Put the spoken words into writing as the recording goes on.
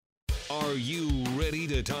Are you ready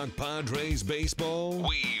to talk Padres baseball?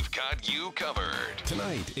 We've got you covered.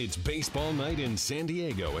 Tonight, it's baseball night in San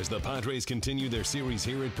Diego as the Padres continue their series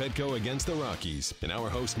here at Petco against the Rockies. And our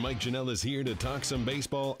host Mike Janela is here to talk some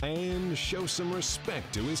baseball and show some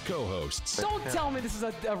respect to his co-hosts. Don't tell me this is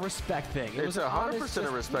a respect thing. It was 100%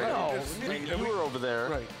 a respect. No. You were over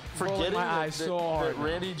there forgetting that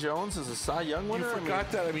Randy Jones is a Cy Young winner. You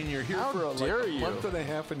forgot that. I mean, you're here for a month and a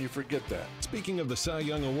half and you forget that. Speaking of the Cy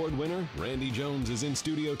Young Award winner, Randy Jones is in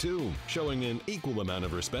studio too, showing an equal amount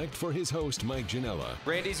of respect for his host Mike Janela.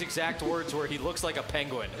 Randy's exact words were, he looks like a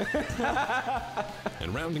penguin.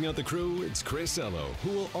 And rounding out the crew, it's Chris Ello, who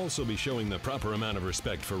will also be showing the proper amount of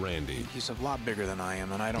respect for Randy. He's a lot bigger than I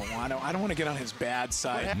am, and I don't want to get on his bad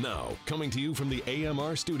side. Now, coming to you from the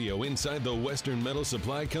AMR studio inside the Western Metal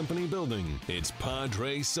Supply Company building, it's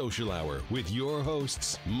Padres Social Hour with your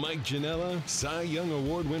hosts, Mike Janela, Cy Young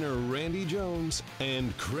Award winner Randy Jones,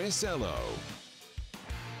 and Chris Ello.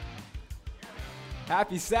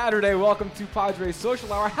 Happy Saturday. Welcome to Padres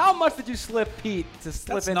Social Hour. How much did you slip, Pete, to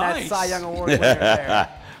slip that Cy Young Award winner there?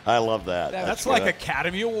 I love that. That's like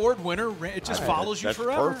Academy Award winner. It just follows you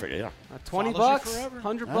forever. That's perfect, yeah. $20,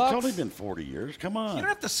 $100. It's only been 40 years. Come on. You don't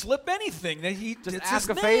have to slip anything. Just it's ask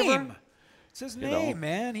his a name. favor. It's his name,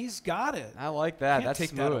 man. He's got it. I like that. Can't That's take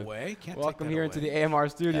smooth. that away. Welcome here into the AMR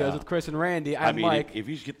studios with Chris and Randy. I'm Mike. If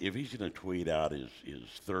he's going to tweet out his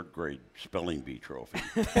third grade spelling bee trophy.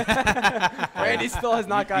 Randy still has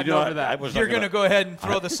not gotten over that. You're going to go ahead and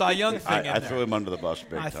throw the Cy Young thing in there. I threw him under the bus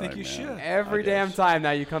big time. I think you should. Every damn time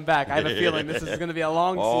now you come back. I have a feeling this is going to be a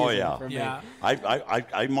long season for me. Yeah.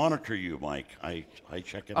 I monitor you, Mike. I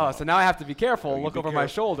check it out. Oh, so now I have to be careful. Look over my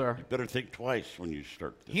shoulder. You better think twice when you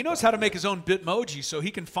start this. He knows how to make his own BitMojis, so he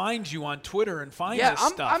can find you on Twitter and find his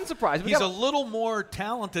stuff. I'm surprised. He's a little more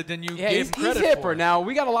talented than you gave he's credit hipper. for. Now,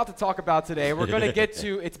 we got a lot to talk about today. We're going to get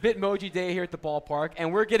to, it's Bitmoji Day here at the ballpark,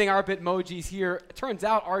 and we're getting our Bitmojis here. It turns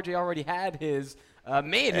out RJ already had his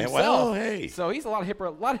made himself. Well, hey. So he's a lot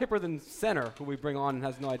hipper than Center, who we bring on and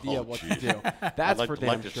has no idea what to do. That's for damn sure. I'd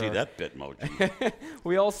like to see that Bitmoji.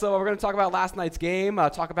 We're going to talk about last night's game,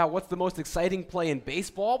 talk about what's the most exciting play in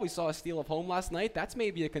baseball. We saw a steal of home last night. That's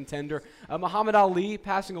maybe a contender. Muhammad Ali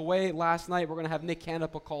passing away last night. We're going to have Nick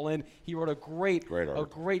Canepa call in. He wrote a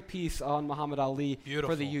great piece on Muhammad Ali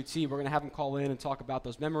for the UT. We're going to have him call in and talk about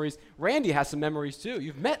those memories. Randy has some memories, too.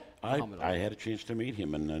 You've met Muhammad Ali. I had a chance to meet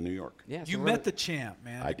him in New York. Yeah, you met the champ,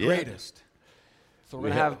 man. I the did. Greatest. So we're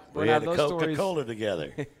gonna have those stories. Coca-Cola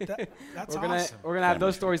together. That's awesome. We're gonna have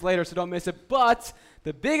those stories later, so don't miss it. But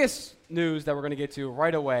the biggest news that we're gonna get to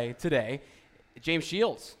right away today, James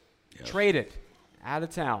Shields traded out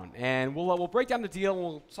of town, and we'll break down the deal and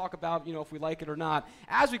we'll talk about if we like it or not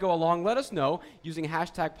as we go along. Let us know using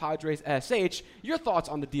hashtag PadresSH your thoughts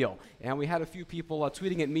on the deal. And we had a few people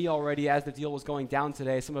tweeting at me already as the deal was going down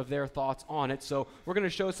today, some of their thoughts on it. So we're going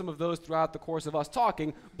to show some of those throughout the course of us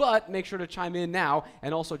talking, but make sure to chime in now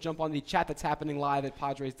and also jump on the chat that's happening live at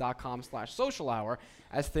Padres.com/social hour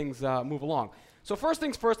as things move along. So first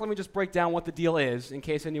things first, let me just break down what the deal is in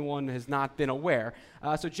case anyone has not been aware.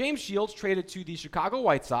 So James Shields traded to the Chicago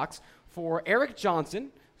White Sox for Eric Johnson,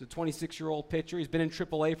 who's a 26-year-old pitcher. He's been in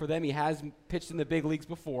AAA for them. He has pitched in the big leagues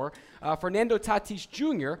before. Fernando Tatis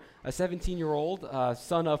Jr., a 17-year-old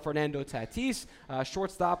son of Fernando Tatis,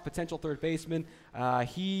 shortstop, potential third baseman.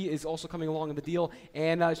 He is also coming along in the deal.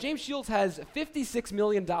 And James Shields has $56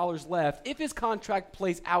 million left if his contract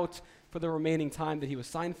plays out for the remaining time that he was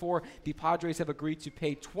signed for. The Padres have agreed to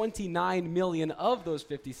pay $29 million of those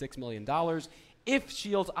 $56 million. If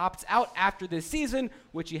Shields opts out after this season,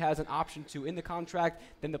 which he has an option to in the contract,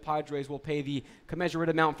 then the Padres will pay the commensurate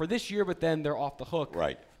amount for this year, but then they're off the hook.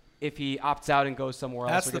 Right. If he opts out and goes somewhere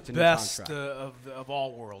else or gets a new That's contract. the best of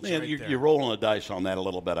all worlds. Man, right you're rolling the dice on that a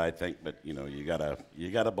little bit, I think, but you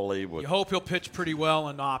gotta believe what you hope he'll pitch pretty well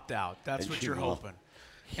and opt out. That's what you're hoping.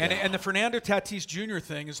 And the Fernando Tatis Jr.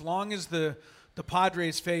 thing, as long as the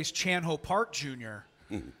Padres face Chan-Ho Park Jr.,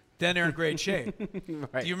 then they're in great shape.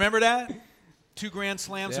 Right. Do you remember that? 2 grand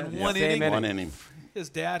slams in one inning. One inning. His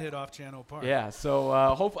dad hit off Chan-Ho Park. Yeah,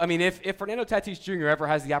 so if Fernando Tatis Jr. ever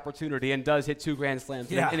has the opportunity and does hit 2 grand slams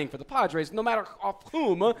in an inning for the Padres, no matter off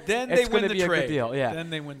whom, then it's they going win to the be trade. a good deal. Yeah. Then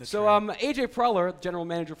they win the so, trade. AJ Preller, general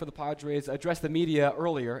manager for the Padres, addressed the media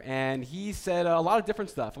earlier, and he said a lot of different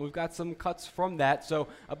stuff, and we've got some cuts from that. So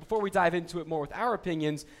before we dive into it more with our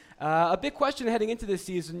opinions, a big question heading into this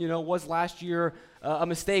season, was last year a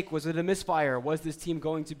mistake? Was it a misfire? Was this team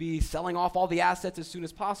going to be selling off all the assets as soon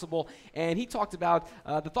as possible? And he talked about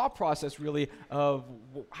the thought process, really, of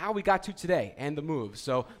how we got to today and the moves.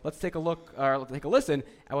 So let's take a listen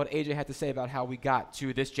at what AJ had to say about how we got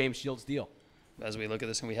to this James Shields deal. as we look at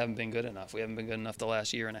this, and we haven't been good enough. We haven't been good enough the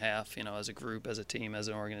last year and a half, as a group, as a team, as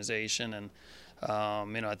an organization. And,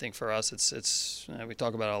 I think for us, it's we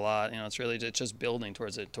talk about it a lot. It's really just building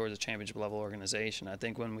towards a championship level organization. I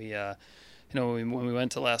think when we, when we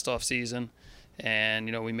went to last off season,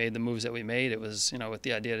 and we made the moves that we made, it was with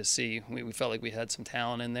the idea to see. We felt like we had some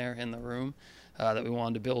talent in there in the room that we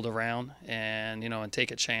wanted to build around, and and take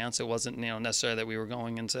a chance. It wasn't necessarily that we were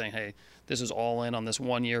going and saying, hey, this is all in on this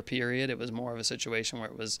 1 year period. It was more of a situation where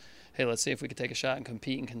it was, hey, let's see if we could take a shot and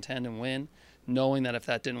compete and contend and win, knowing that if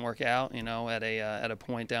that didn't work out, at a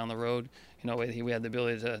point down the road, we had the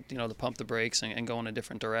ability to to pump the brakes and go in a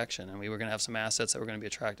different direction, and we were going to have some assets that were going to be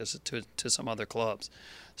attractive to some other clubs.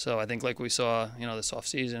 So I think like we saw this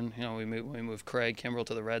offseason, we moved Craig Kimbrell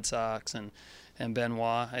to the Red Sox and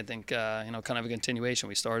Benoit. I think kind of a continuation.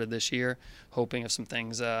 We started this year hoping of some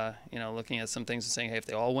things, looking at some things and saying, hey, if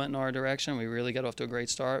they all went in our direction, we really got off to a great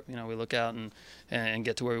start. We look out and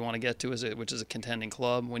get to where we want to get to, which is a contending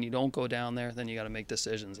club. When you don't go down there, then you got to make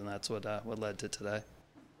decisions, and that's what led to today.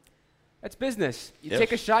 That's business. You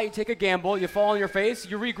take a shot, you take a gamble, you fall on your face,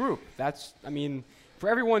 you regroup. For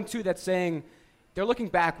everyone, too, that's saying they're looking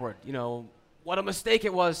backward, what a mistake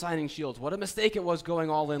it was signing Shields, what a mistake it was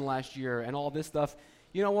going all in last year and all this stuff.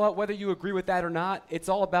 You know what, whether you agree with that or not, it's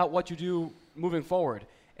all about what you do moving forward.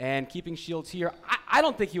 And keeping Shields here, I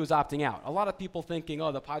don't think he was opting out. A lot of people thinking,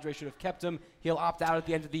 the Padres should have kept him. He'll opt out at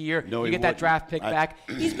the end of the year. No, you get that draft pick back.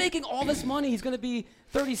 He's making all this money. He's going to be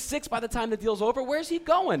 36 by the time the deal's over. Where's he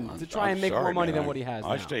going to try and make more money than what he has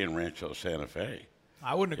now? I stay in Rancho Santa Fe.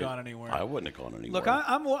 I wouldn't have gone anywhere. I wouldn't have gone anywhere. Look,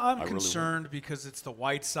 I'm concerned because it's the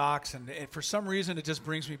White Sox, and for some reason it just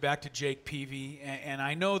brings me back to Jake Peavy. And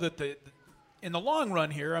I know that in the long run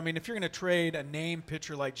here, if you're going to trade a name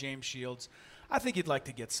pitcher like James Shields, I think you'd like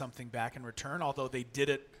to get something back in return, although they did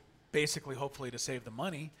it basically hopefully to save the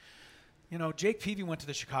money. Jake Peavy went to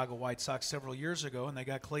the Chicago White Sox several years ago, and they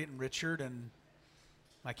got Clayton Richard, and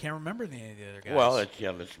I can't remember any of the other guys. Well,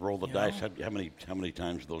 let's roll the dice. How many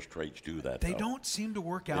times do those trades do that? They don't seem to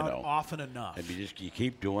work out often enough. And you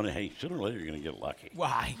keep doing it. Hey, sooner or later you're going to get lucky.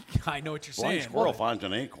 Well, I know what you're saying. Blind squirrel finds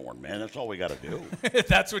an acorn, man. That's all we got to do.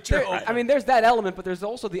 That's what you're hoping. There's that element, but there's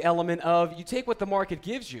also the element of you take what the market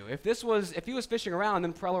gives you. If he was fishing around,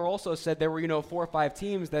 then Preller also said there were 4 or 5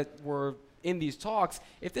 teams that were in these talks.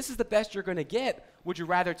 If this is the best you're going to get, would you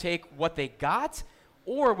rather take what they got?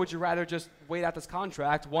 Or would you rather just wait out this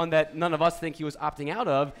contract, one that none of us think he was opting out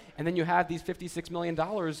of, and then you have these $56 million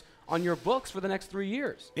on your books for the next 3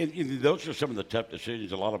 years? And those are some of the tough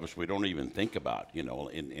decisions a lot of us we don't even think about,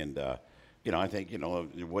 I think,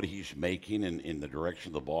 what he's making in the direction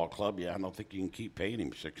of the ball club, I don't think you can keep paying him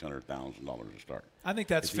 $600,000 to start. I think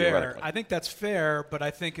that's fair. But I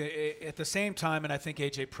think at the same time, and I think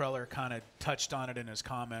A.J. Preller kind of touched on it in his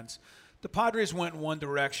comments, the Padres went in one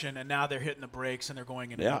direction, and now they're hitting the brakes, and they're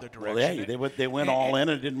going in another direction. Well, they went all in,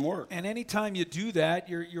 and it didn't work. And anytime you do that,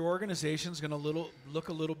 your organization's going to look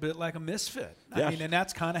a little bit like a misfit. Yes. And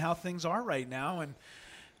that's kind of how things are right now. And,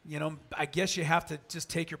 I guess you have to just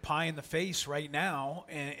take your pie in the face right now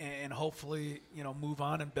and hopefully, move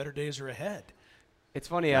on and better days are ahead. It's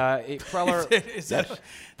funny, Preller.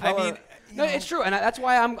 It's true, and that's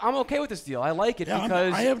why I'm okay with this deal. I like it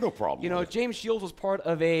because I have no problem. James Shields was part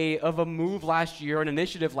of a move last year, an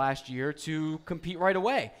initiative last year to compete right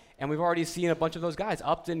away, and we've already seen a bunch of those guys,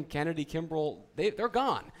 Upton, Kennedy, Kimbrell, they're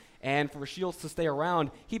gone. And for Shields to stay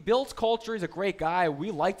around, he builds culture. He's a great guy.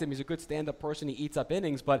 We liked him. He's a good stand-up person. He eats up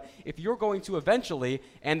innings. But if you're going to eventually,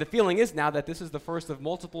 and the feeling is now that this is the first of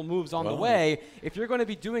multiple moves on the way, if you're going to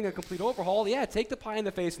be doing a complete overhaul, take the pie in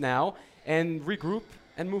the face now and regroup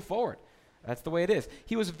and move forward. That's the way it is.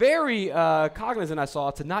 He was very cognizant, I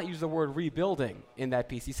saw, to not use the word rebuilding in that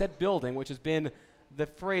piece. He said building, which has been the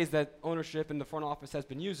phrase that ownership in the front office has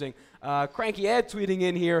been using. Cranky Ed tweeting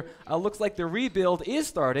in here, looks like the rebuild is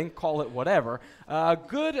starting, call it whatever.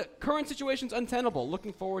 Good, current situation's untenable,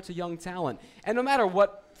 looking forward to young talent. And no matter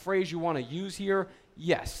what phrase you want to use here,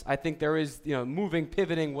 yes, I think there is, moving,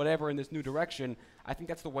 pivoting, whatever in this new direction. I think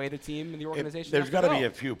that's the way the team and the organization There's got to be a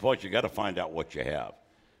few points. You got to find out what you have.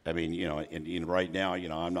 And right now,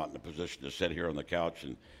 I'm not in a position to sit here on the couch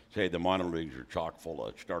and say the minor leagues are chock full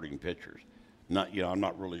of starting pitchers. I'm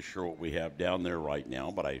not really sure what we have down there right now,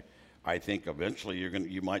 but I think eventually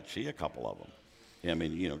you might see a couple of them.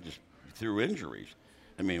 Just through injuries.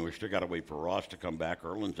 We still got to wait for Ross to come back.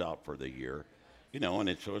 Erlin's out for the year, and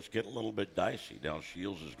it's getting a little bit dicey. Now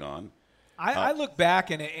Shields is gone. I look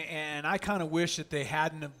back and I kind of wish that they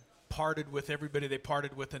hadn't have parted with everybody they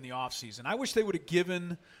parted with in the offseason. I wish they would have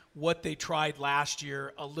given what they tried last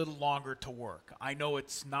year a little longer to work. I know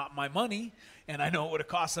it's not my money, and I know it would have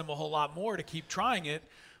cost them a whole lot more to keep trying it,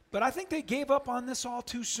 but I think they gave up on this all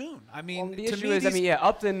too soon. I mean, the issue is,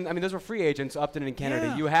 Upton, those were free agents, Upton and Kennedy.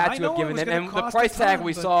 Yeah, You had to have given them, and the price tag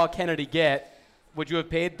we saw Kennedy get, would you have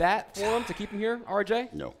paid that for him to keep him here,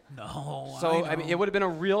 RJ? No. So, it would have been a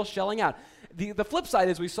real shelling out. The flip side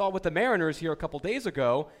is we saw with the Mariners here a couple days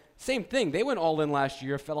ago, same thing. They went all in last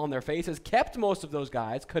year, fell on their faces, kept most of those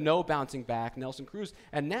guys, Cano bouncing back, Nelson Cruz,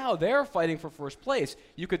 and now they're fighting for first place.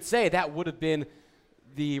 You could say that would have been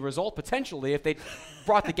the result potentially if they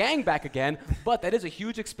brought the gang back again, but that is a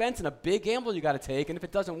huge expense and a big gamble you got to take, and if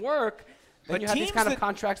it doesn't work, then you have these kind of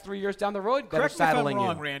contracts 3 years down the road that are saddling you. Correct me if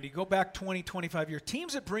I'm wrong, Randy. Go back 20, 25 years.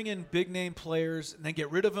 Teams that bring in big-name players and then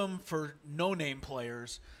get rid of them for no-name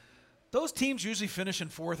players, those teams usually finish in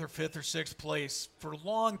 4th or 5th or 6th place for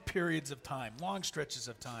long periods of time, long stretches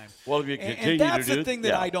of time. Well, if you continue and that's to the thing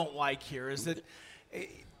that I don't like here is that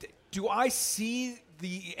do I see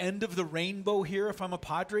the end of the rainbow here if I'm a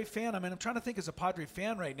Padre fan? I'm trying to think as a Padre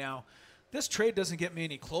fan right now. This trade doesn't get me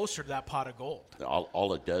any closer to that pot of gold.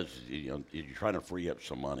 All it does is you're trying to free up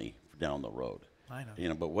some money down the road. I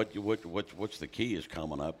know. But what's the key is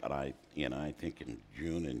coming up, and I think in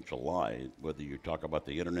June and July, whether you talk about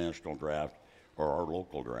the international draft or our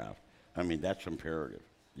local draft, that's imperative.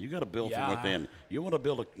 You got to build from within. You want to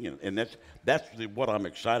build and that's what I'm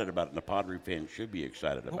excited about, and the Padre fans should be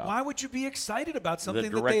excited about. But why would you be excited about something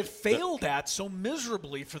that they've failed at so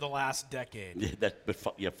miserably for the last decade?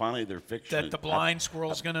 Finally they're fixing it. That the blind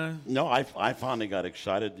squirrel's going to... No, I finally got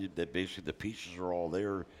excited that basically the pieces are all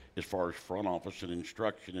there as far as front office and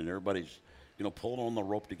instruction, and everybody's pulling on the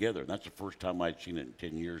rope together. And that's the first time I'd seen it in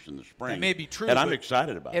 10 years in the spring. That may be true. And I'm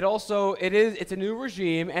excited about it. It's a new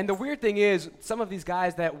regime. And the weird thing is some of these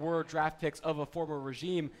guys that were draft picks of a former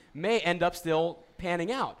regime may end up still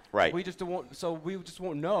panning out. Right. We just won't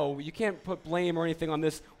know. You can't put blame or anything on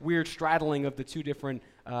this weird straddling of the two different,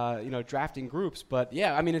 drafting groups. But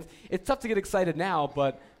yeah, it's tough to get excited now,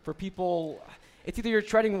 but for people, it's either you're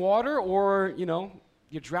treading water or,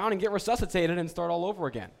 you drown and get resuscitated and start all over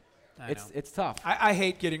again. It's tough. I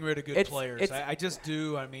hate getting rid of good players. I just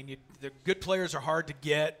do. The good players are hard to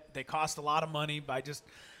get. They cost a lot of money, but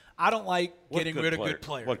I don't like getting rid of good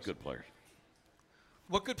players. What good players?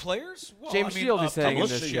 What good players? Well, James Shields is saying in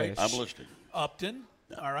this case. I'm listening. Upton,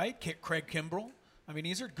 all right. Craig Kimbrell.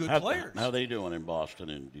 These are good players. How are they doing in Boston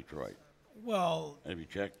and Detroit? Well, have you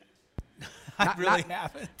checked? I really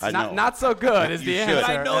haven't. Not so good is the answer.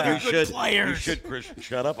 I know they're good players. You should, Christian,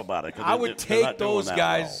 shut up about it. I would take those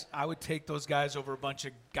guys. I would take those guys over a bunch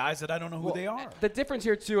of guys that I don't know who they are. The difference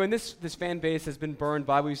here too, and this fan base has been burned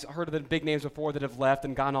by. We've heard of the big names before that have left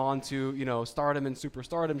and gone on to stardom and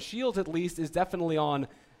superstardom. Shields at least is definitely on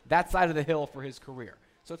that side of the hill for his career.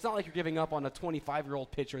 So it's not like you're giving up on a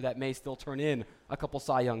 25-year-old pitcher that may still turn in a couple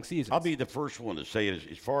Cy Young seasons. I'll be the first one to say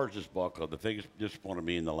it. As far as this ball club, the thing that's disappointed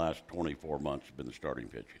me in the last 24 months has been the starting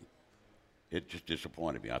pitching. It just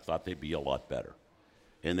disappointed me. I thought they'd be a lot better.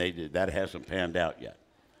 And that hasn't panned out yet.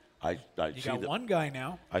 You got one guy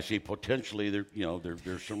now. I see potentially there's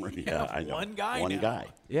some. Yeah, I know. One guy. One guy.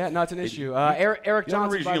 Yeah, no, it's an issue. Eric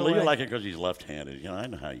Johnson. The reason you like it because he's left-handed. I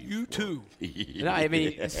know how you. You too.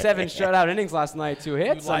 7 shutout innings last night, 2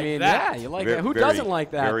 hits. You like that. Yeah, you like that. Who doesn't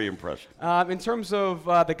like that? Very impressive. In terms of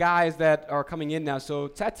the guys that are coming in now, so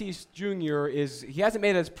Tatis Jr. he hasn't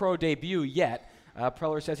made his pro debut yet.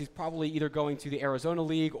 Preller says he's probably either going to the Arizona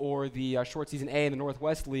League or the short season A in the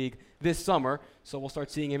Northwest League this summer. So we'll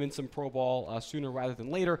start seeing him in some pro ball sooner rather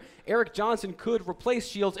than later. Eric Johnson could replace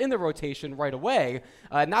Shields in the rotation right away.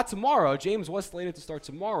 Not tomorrow. James was slated to start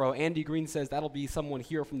tomorrow. Andy Green says that'll be someone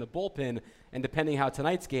here from the bullpen, and depending how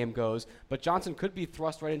tonight's game goes. But Johnson could be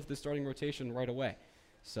thrust right into the starting rotation right away.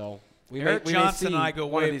 So Eric Johnson and I go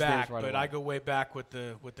way back, but I go way back with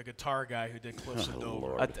the guitar guy who did Cliffs of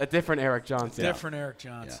Dover. A different Eric Johnson. Different Eric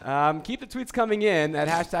Johnson. Yeah. Keep the tweets coming in at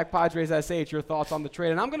 #PadresSH, your thoughts on the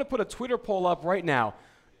trade. And I'm going to put a Twitter poll up right now.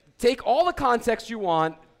 Take all the context you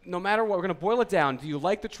want, no matter what. We're going to boil it down. Do you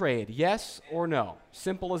like the trade? Yes or no?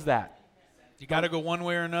 Simple as that. You got to go one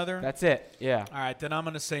way or another? That's it, yeah. All right, then I'm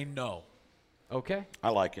going to say no. Okay. I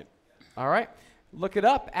like it. All right. Look it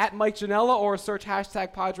up at Mike Janela or search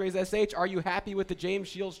 #PadresSH. Are you happy with the James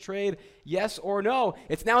Shields trade? Yes or no?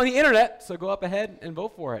 It's now on the internet, so go up ahead and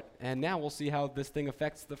vote for it. And now we'll see how this thing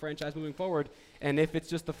affects the franchise moving forward, and if it's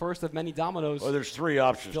just the first of many dominoes. Well, there's 3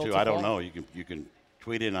 options too. I don't know. You can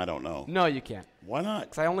Tweet in, I don't know. No, you can't. Why not?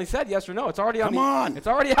 Because I only said yes or no. It's already Come on. It's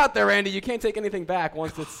already out there, Randy. You can't take anything back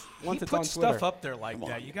once it's on Twitter. He puts stuff up there like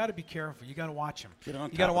that. You got to be careful. You got to watch him. You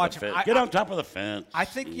got to watch him. Get on top of the fence. I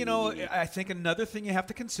think I think another thing you have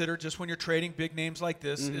to consider just when you're trading big names like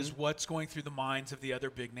this is what's going through the minds of the other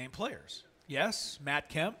big name players. Yes, Matt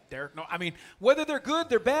Kemp, Derek. No, I mean, whether they're good,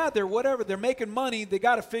 they're bad, they're whatever, they're making money. They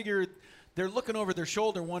got to figure. They're looking over their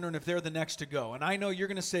shoulder wondering if they're the next to go. And I know you're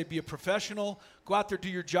going to say be a professional, go out there, do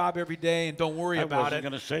your job every day, and don't worry about it. I wasn't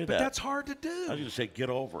going to say that. But that's hard to do. I was going to say get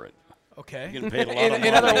over it. Okay. You're getting paid a lot of money.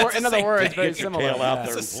 In other words, very get your similar. tail out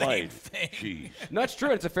there and play. Jeez. No, it's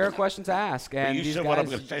true. It's a fair question to ask. And you these said guys, what I'm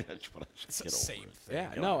going to say. That's what I said. It's the same thing.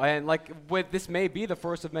 Yeah, no, and this may be the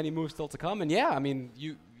first of many moves still to come. And yeah, I mean,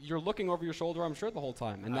 you're looking over your shoulder, I'm sure, the whole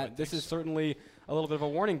time. And this is certainly a little bit of a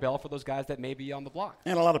warning bell for those guys that may be on the block.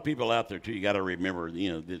 And a lot of people out there too. You got to remember,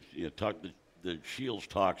 the Shields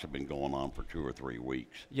talks have been going on for 2 or 3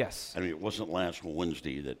 weeks. Yes. I mean, it wasn't last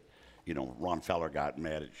Wednesday that Ron Feller got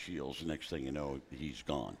mad at Shields. The next thing you know, he's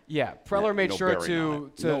gone. Yeah, Preller made sure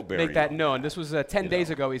to make that known. This was 10 days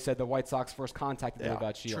ago, he said the White Sox first contacted him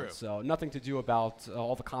about Shields. True. So nothing to do about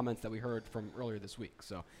all the comments that we heard from earlier this week.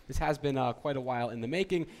 So this has been quite a while in the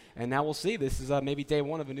making, and now we'll see. This is maybe day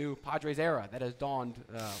one of a new Padres era that has dawned.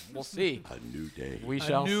 We'll see. A new day. We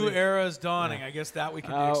shall see. A new era is dawning. Yeah. I guess that we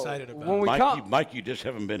can be excited about. Mike, you just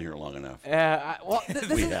haven't been here long enough. We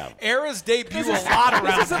have. Eras debut a lot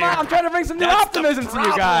around here. I'm trying to bring some new optimism to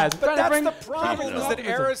you guys. But that's the problem is that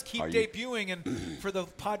eras keep debuting, and for the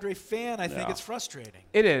Padre fan, I think it's frustrating.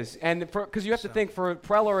 It is, and because you have to think for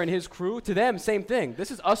Preller and his crew, to them, same thing.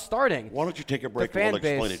 This is us starting. Why don't you take a break and we'll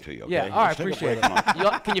explain it to you, okay? Yeah, all right, appreciate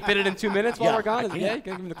it. Can you fit it in 2 minutes while we're gone? Can you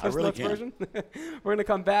give me the Cliff Notes version? We're going to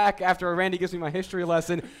come back after Randy gives me my history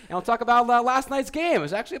lesson, and I'll talk about last night's game. It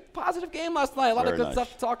was actually a positive game last night. A lot of good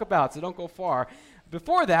stuff to talk about, so don't go far.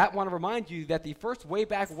 Before that, I want to remind you that the first Way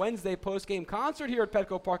Back Wednesday post-game concert here at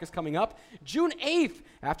Petco Park is coming up June 8th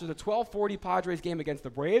after the 12:40 Padres game against the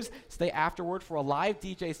Braves. Stay afterward for a live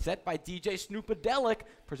DJ set by DJ Snoopadelic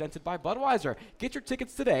presented by Budweiser. Get your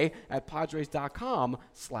tickets today at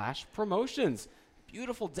Padres.com/promotions.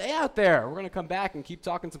 Beautiful day out there. We're going to come back and keep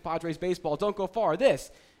talking some Padres baseball. Don't go far.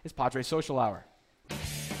 This is Padres Social Hour.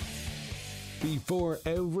 Before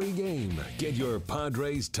every game, get your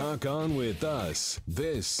Padres talk on with us.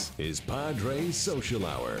 This is Padres Social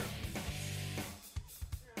Hour.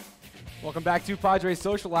 Welcome back to Padres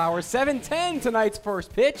Social Hour. 7:10 tonight's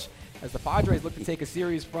first pitch as the Padres look to take a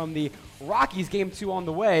series from the Rockies. Game 2 on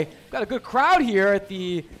the way. We've got a good crowd here at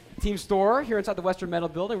the team store here inside the Western Metal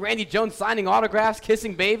Building. Randy Jones signing autographs,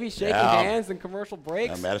 kissing babies, shaking hands, and commercial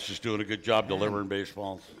breaks. Madison's doing a good job delivering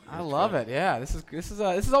baseballs. I love it. Yeah, this is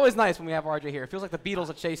always nice when we have RJ here. It feels like the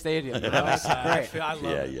Beatles at Shea Stadium. You know? It's great. I love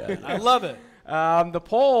it. I love it. The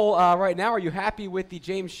poll right now, are you happy with the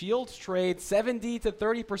James Shields trade? 70 to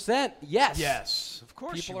 30%. Yes. Yes. Of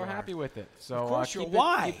course people are happy with it. So of course keep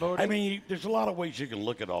voting. I mean, there's a lot of ways you can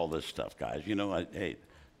look at all this stuff, guys. Hey,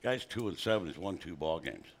 guys 2-7 has won 2 ball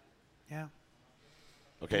games. Yeah.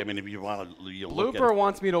 Okay, I mean, if you want to Blooper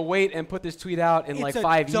wants me to wait and put this tweet out in like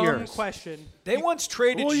 5 years. It's a dumb question. They once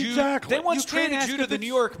traded Exactly. They once traded you to the New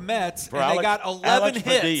York Mets, and they got 11 hits.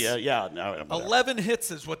 Padilla, 11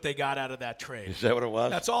 hits is what they got out of that trade. Is that what it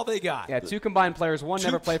was? That's all they got. Yeah, 2 combined players. One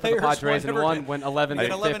never played for the Padres, and one went 11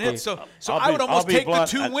 hits. 11 hits. So I would almost take the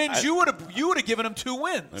 2 wins. You would have given them 2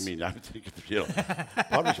 wins. I mean, I think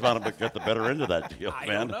Padres might have got the better end of that deal, man.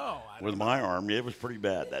 I don't know. With my arm, it was pretty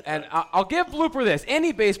bad. And I'll give Blooper this.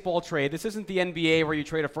 Any baseball trade, this isn't the NBA where you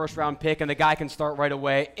trade a first-round pick and the guy can start right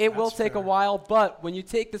away. It will take a while, but when you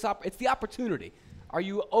take this it's the opportunity. Are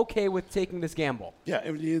you okay with taking this gamble? Yeah,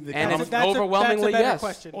 and it's overwhelmingly that's a yes.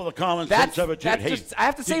 Question. Well, the common sense of it. I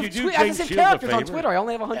have to say characters on Twitter. I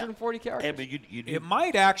only have 140 characters. It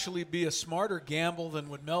might actually be a smarter gamble than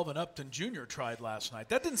what Melvin Upton Jr. tried last night.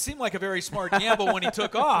 That didn't seem like a very smart gamble when he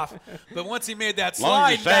took off, but once he made that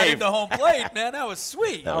slide and got into home plate, man, that was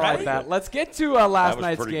sweet. All right, Matt. Let's get to last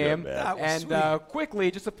night's game. And quickly,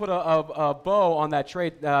 just to put a bow on that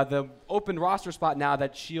trade, the open roster spot now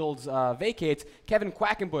that Shields vacates, Kevin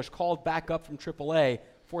Quackenbush called back up from AAA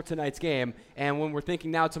for tonight's game. And when we're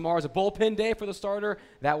thinking now tomorrow's a bullpen day for the starter,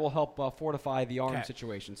 that will help fortify the arm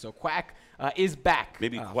situation. So Quack is back.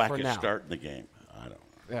 Maybe Quack is starting the game. I don't know.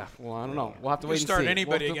 Yeah, well, I don't know. We'll have to wait and see. Start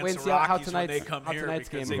anybody against the Rockies when they come here game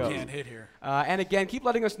because they can't hit here. And again, keep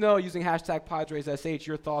letting us know using hashtag PadresSH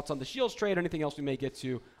your thoughts on the Shields trade, anything else we may get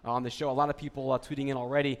to on the show. A lot of people tweeting in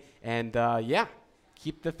already. And,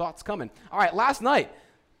 keep the thoughts coming. All right, last night,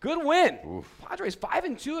 Good win. Oof. Padres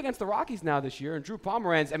 5-2 against the Rockies now this year, and Drew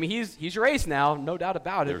Pomeranz. I mean, he's your ace now, no doubt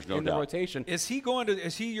about it. There's no in doubt. The rotation. Is he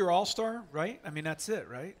your All-Star? Right? I mean, that's it,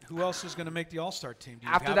 right? Who else is going to make the All-Star team?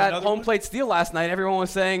 After that home plate steal last night, everyone was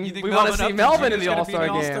saying we want to see Upton's Melvin in the All-Star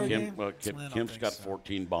game. Kim's got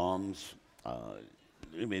 14 bombs.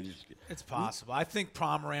 I mean, it's possible. I think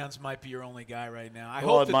Pomeranz might be your only guy right now. I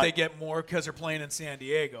hope that they get more because they're playing in San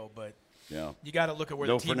Diego, but you got to look at where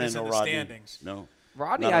the team is in the standings. No.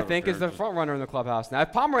 Rodney, I think, is the front runner in the clubhouse now.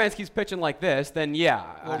 If Pomeranz keeps pitching like this, then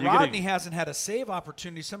Well, Rodney hasn't had a save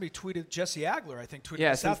opportunity. Somebody tweeted, Jesse Agler, I think, tweeted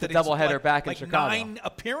this out since the that doubleheader back in Chicago. 9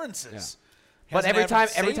 appearances. Yeah. But every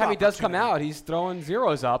time he does come out, he's throwing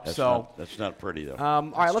zeros up. That's not pretty though.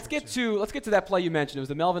 All right, let's get to that play you mentioned. It was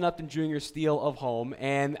the Melvin Upton Jr. steal of home,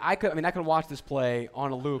 and I could watch this play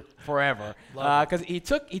on a loop forever because he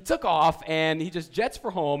took off and he just jets for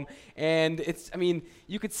home, and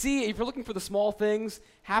you could see if you're looking for the small things.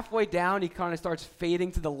 Halfway down, he kind of starts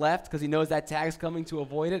fading to the left because he knows that tag's coming to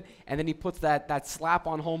avoid it, and then he puts that slap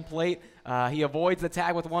on home plate. He avoids the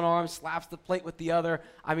tag with one arm, slaps the plate with the other.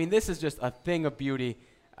 I mean, this is just a thing of beauty.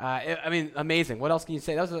 Amazing. What else can you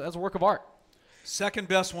say? That was a work of art. Second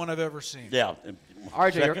best one I've ever seen. Yeah.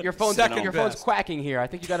 RJ, your phone's quacking here. I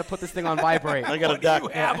think you got to put this thing on vibrate. I got a duck. You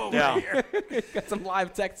have over here. Got some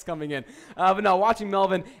live texts coming in. But no, watching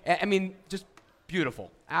Melvin, just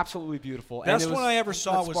beautiful. Absolutely beautiful. Best one I ever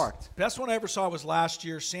saw was last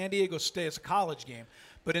year, San Diego State. It's a college game.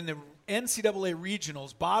 But in the NCAA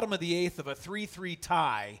regionals, bottom of the eighth of a 3-3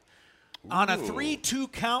 tie, on a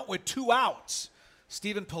 3-2 count with 2 outs,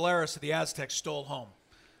 Steven Polaris of the Aztecs stole home.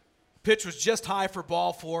 Pitch was just high for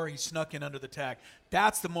ball 4. He snuck in under the tag.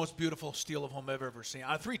 That's the most beautiful steal of home I've ever seen.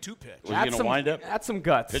 On a 3-2 pitch. Was he going to wind up? That's some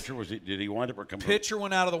guts. Pitcher did he wind up or come? Pitcher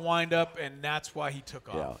went out of the windup, and that's why he took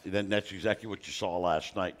off. Yeah, then that's exactly what you saw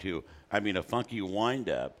last night too. I mean, a funky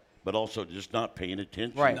windup, but also just not paying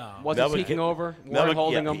attention. Right. No. Wasn't peeking over. Weren't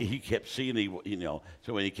holding him. He kept seeing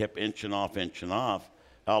so when he kept inching off,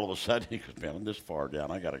 all of a sudden he goes, man, I'm this far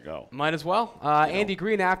down. I got to go. Might as well. Andy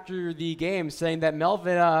Green after the game saying that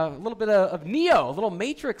Melvin, a little bit of Neo, a little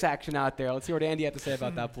Matrix action out there. Let's hear what Andy had to say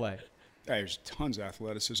about that play. There's tons of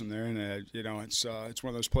athleticism there, and it's one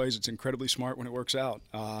of those plays. It's incredibly smart when it works out,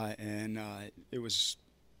 and it was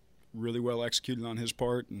really well executed on his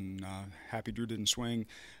part. And happy Drew didn't swing.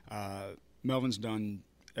 Melvin's done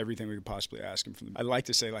everything we could possibly ask him from. I'd like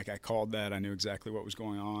to say I called that. I knew exactly what was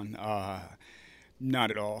going on.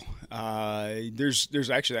 Not at all. There's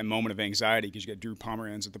actually that moment of anxiety because you got Drew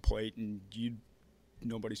Pomeranz at the plate, and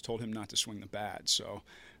nobody's told him not to swing the bat. So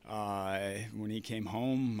when he came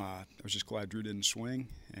home, I was just glad Drew didn't swing,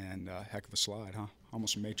 and heck of a slide, huh?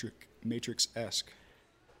 Almost Matrix-esque.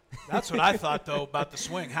 That's what I thought, though, about the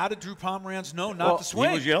swing. How did Drew Pomeranz know not to swing?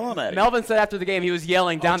 He was yelling at him. Melvin said after the game he was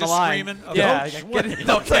yelling down the line. Screaming? Yeah,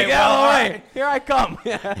 don't take it out of the way. Here I come.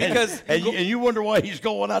 Because and you wonder why he's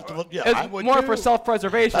going out to look. Yeah, I would more too. For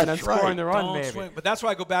self-preservation than right. scoring the run, Don't maybe. swing. But that's why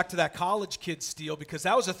I go back to that college kid steal, because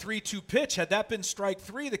that was a 3-2 pitch. Had that been strike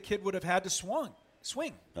 3, the kid would have had to swing.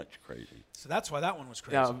 That's crazy. So that's why that one was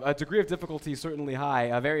crazy. Yeah, a degree of difficulty certainly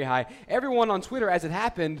high, very high. Everyone on Twitter, as it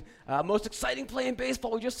happened, most exciting play in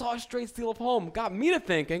baseball. We just saw a straight steal of home. Got me to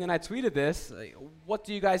thinking, and I tweeted this. What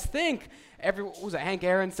do you guys think? Hank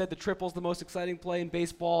Aaron said the triple's the most exciting play in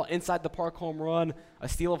baseball. Inside the park home run, a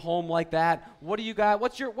steal of home like that. What do you got?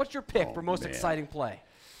 What's your pick for most exciting play?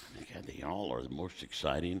 God, they all are the most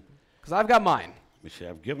exciting. Because I've got mine. Let me see.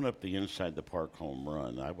 I've given up the inside the park home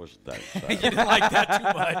run. I wasn't that You excited. didn't like that too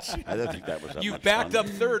much. I didn't think that was that You've much backed fun.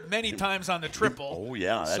 up third many times on the triple. Oh,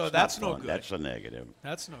 yeah. That's not no fun. good. That's a negative.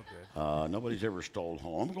 That's no good. Nobody's ever stole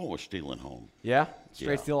home. I'm going with stealing home. Yeah?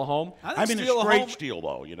 Straight steal of home? I mean, a straight steal,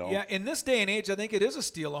 though, Yeah, in this day and age, I think it is a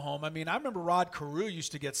steal of home. I mean, I remember Rod Carew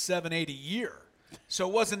used to get 7-8 a year. So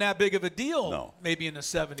it wasn't that big of a deal maybe in the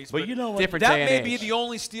 70s. But you know what? Different that day may and be age. the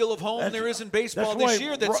only steal of home there is in baseball this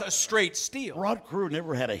year that's a straight steal. Rod Carew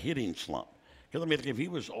never had a hitting slump. Because, I mean, if he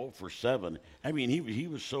was 0 for 7, I mean, he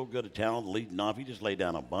was so good at talent leading off, he just laid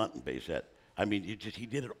down a bunt and base hit. I mean, he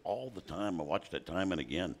did it all the time. I watched that time and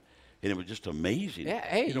again. And it was just amazing. Yeah,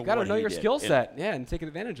 hey, you got to know your skill set, and take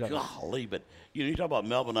advantage of it. Golly, but you talk about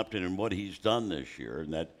Melvin Upton and what he's done this year,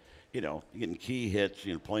 and that, getting key hits,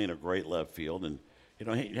 playing a great left field, and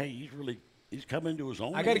hey, he's come into his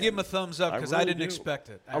own. I got to give him a thumbs up because I didn't expect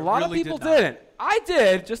it. A lot of people didn't. I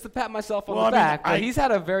did, just to pat myself on the back. But he's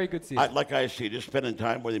had a very good season. Like I say, just spending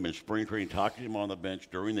time with him in spring training, talking to him on the bench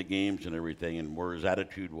during the games and everything, and where his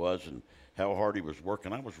attitude was and how hard he was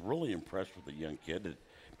working. I was really impressed with the young kid.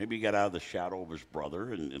 maybe he got out of the shadow of his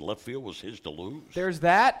brother, and left field was his to lose. There's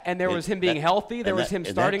that, and there was him being healthy. There was him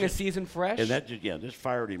starting a season fresh. And that just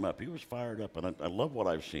fired him up. He was fired up, and I love what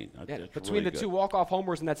I've seen. Between the 2 walk-off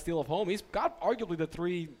homers and that steal of home, he's got arguably the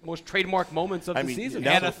 3 most trademark moments of the season.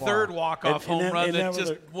 And a third walk-off home run that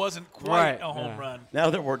just wasn't quite a home run. Now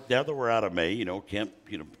that we're out of May, Kemp,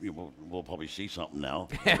 we'll probably see something now.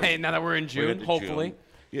 Now that we're in June, hopefully.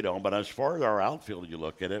 But as far as our outfield, you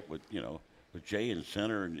look at it with Jay in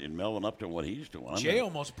center and Melvin Upton, what he's doing. Jay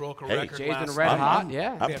almost broke a record Jay's last been red hot,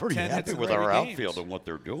 I'm pretty happy with our outfield and what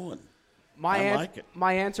they're doing.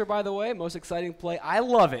 My answer, by the way, most exciting play. I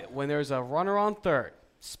love it when there's a runner on third,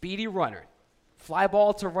 speedy runner, fly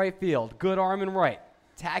ball to right field, good arm and right,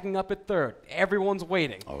 tagging up at third. Everyone's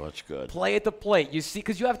waiting. Oh, that's good. Play at the plate. You see,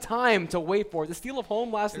 because you have time to wait for it. The steal of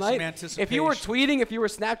home last night. If you were tweeting, if you were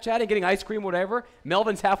Snapchatting, getting ice cream, whatever,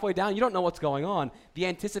 Melvin's halfway down. You don't know what's going on. The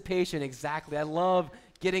anticipation, exactly. I love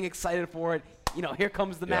getting excited for it. Here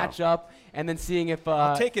comes the matchup, and then seeing if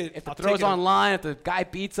the throw's on line, if the guy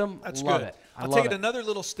beats him. That's love good. it. I'll take it another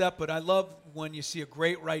little step, but I love when you see a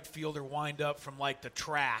great right fielder wind up from the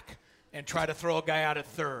track and try to throw a guy out at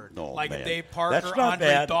third. Dave Parker,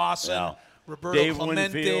 Andre Dawson, Roberto Dave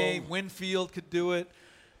Clemente, Winfield could do it.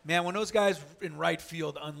 Man, when those guys in right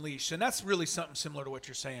field unleash, and that's really something similar to what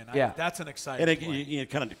you're saying. Yeah. That's an exciting play.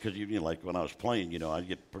 Kind of because like when I was playing, I'd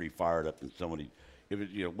get pretty fired up, and somebody,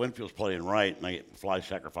 if Winfield's playing right, and I get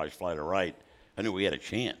sacrifice fly to right, I knew we had a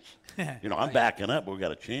chance. I'm backing up, but we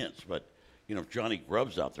got a chance, but. If Johnny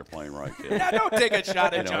Grubb's out there playing right field. Yeah, don't take a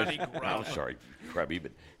shot at Johnny Grubb. I'm sorry, Grubby,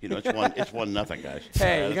 but it's 1-0, guys.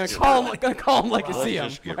 Hey, you're gonna call him like you see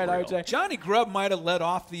him, right, RJ? Johnny Grubb might have led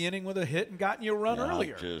off the inning with a hit and gotten you a run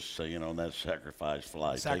earlier. Just so that sacrifice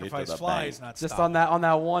fly. Sacrifice fly is not just on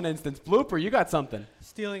that one instance. Blooper, you got something.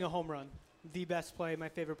 Stealing a home run. The best play, my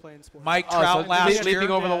favorite play in sports. Mike Trout last year. Leaping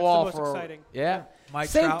over the wall the most exciting. Yeah.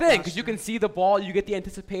 Same thing, because you can see the ball, you get the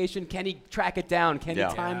anticipation. Can he track it down? Can he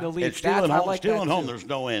time the lead? Stealing home, there's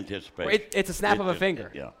no anticipation. It's a snap of a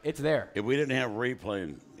finger. Yeah. It's there. If we didn't have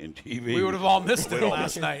replay in TV, we would have all missed it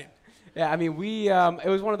last night. Yeah, I mean, it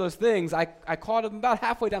was one of those things. I caught him about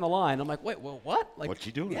halfway down the line. I'm like, wait, well, what? What's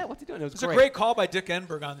he doing? Yeah, what's he doing? It was a great call by Dick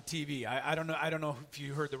Enberg on the TV. I don't know if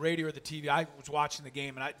you heard the radio or the TV. I was watching the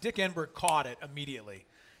game, and Dick Enberg caught it immediately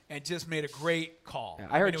and just made a great call. Yeah,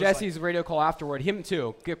 I heard Jesse's radio call afterward. Him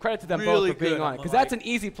too. Give credit to them both for being on it, because that's an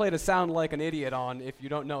easy play to sound like an idiot on if you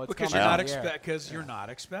don't know it's because coming. You're not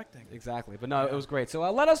expecting. Exactly, but no, it was great. So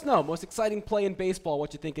let us know most exciting play in baseball.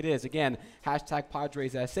 What you think it is? Again,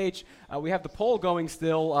 #PadresSH. We have the poll going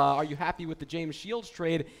still. Are you happy with the James Shields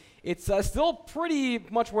trade? It's still pretty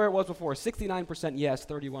much where it was before. 69% yes,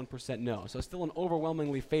 31% no. So still an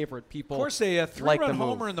overwhelmingly favorite people. Of course, a three-run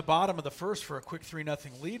homer in the bottom of the first for a quick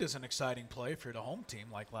 3-0 lead is an exciting play for the home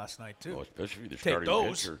team like last night, too. Oh, especially the starting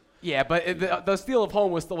pitcher. Yeah, but the steal of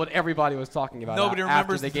home was still what everybody was talking about. Nobody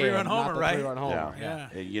remembers the three-run homer, right? Three-run homer. Yeah.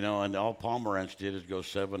 And all Pomerantz did is go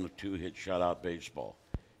 7-2 hit shutout baseball.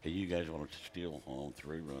 Hey, you guys want to steal home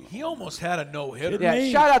 3-run? He almost had a no-hitter. Yeah,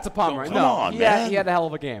 shout out to Pomerantz. Come on, he man. had a hell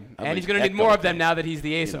of a game. And he's going to need more of them now that he's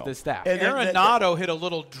the ace of this staff. Arenado hit a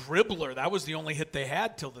little dribbler. That was the only hit they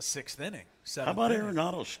had till the 6th inning. How about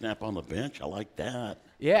Arenado snap on the bench? I like that.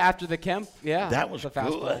 Yeah, after the Kemp, that was a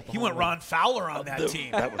fastball. good. He went Ron Fowler on that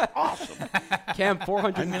team. That was awesome. Kemp,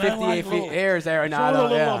 458 feet. Airs Arenado.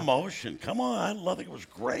 A little emotion. Come on, I think it was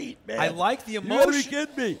great, man. I like the emotion. You gotta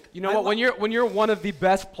be kidding me. You know what? When you're one of the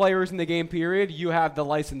best players in the game, period, you have the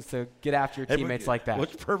license to get after your teammates like that.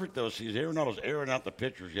 What's perfect though is Arenado's airing out the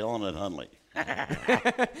pitchers, yelling at Hundley.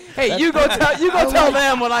 Hey, you go tell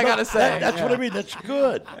them what I gotta say. That's what I mean. That's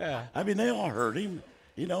good. Yeah. I mean, they all heard him.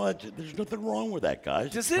 There's nothing wrong with that,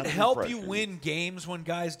 guys. Does it help you win games when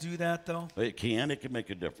guys do that, though? It can. It can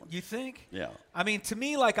make a difference. You think? Yeah. I mean, to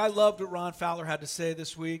me, I loved what Ron Fowler had to say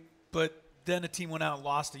this week, but then the team went out and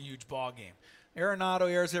lost a huge ball game.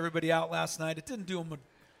 Arenado airs everybody out last night. It didn't do him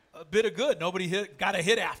a bit of good. Nobody got a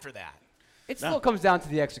hit after that. It still comes down to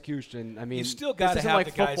the execution. I mean, you still got to have like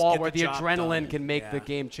the guys football get where the adrenaline done. can make the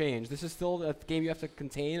game change. This is still a game you have to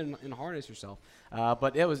contain and harness yourself.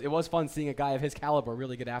 But it was fun seeing a guy of his caliber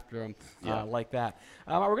really get after him like that.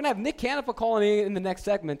 We're going to have Nick Canepa calling in the next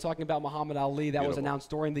segment talking about Muhammad Ali. That was announced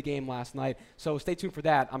during the game last night. So stay tuned for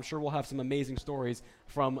that. I'm sure we'll have some amazing stories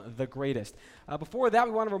from the greatest. Before that,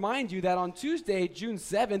 we want to remind you that on Tuesday, June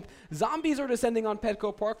 7th, zombies are descending on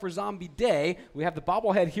Petco Park for Zombie Day. We have the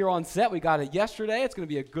bobblehead here on set. We got about it yesterday. It's going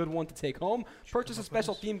to be a good one to take home. Purchase a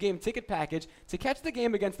special theme game ticket package to catch the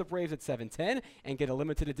game against the Braves at 7:10 and get a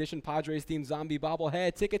limited edition Padres-themed zombie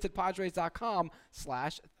bobblehead. Tickets at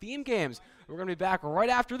Padres.com/theme-games. We're going to be back right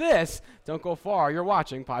after this. Don't go far. You're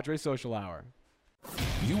watching Padres Social Hour.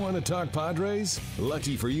 You want to talk Padres?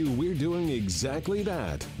 Lucky for you, we're doing exactly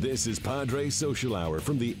that. This is Padres Social Hour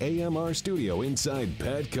from the AMR studio inside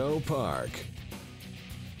Petco Park.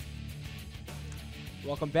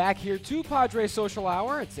 Welcome back here to Padres Social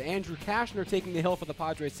Hour. It's Andrew Kashner taking the hill for the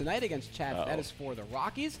Padres tonight against Chad Bettis for the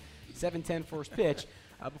Rockies. 7:10 first pitch.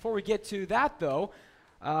 Before we get to that, though,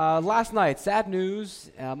 last night, sad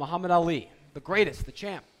news, Muhammad Ali, the greatest, the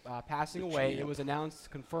champ, passing away. It was announced,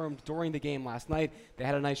 confirmed during the game last night. They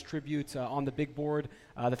had a nice tribute on the big board,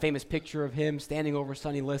 the famous picture of him standing over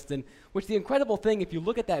Sonny Liston, which the incredible thing, if you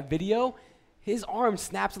look at that video, his arm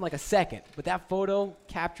snaps in like a second, but that photo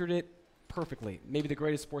captured it perfectly. Maybe the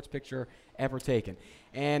greatest sports picture ever taken.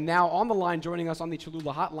 And now on the line, joining us on the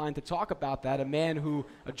Cholula hotline to talk about that, a man who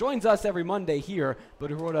joins us every Monday here, but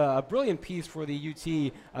who wrote a brilliant piece for the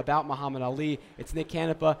UT about Muhammad Ali. It's Nick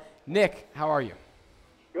Canepa. Nick, how are you?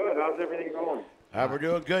 Good. How's everything going? We're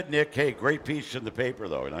doing good, Nick. Hey, great piece in the paper,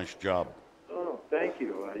 though. Nice job. Oh, thank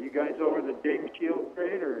you. You guys over the James Shields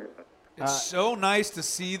trade, or? It's so nice to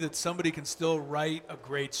see that somebody can still write a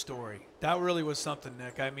great story. That really was something,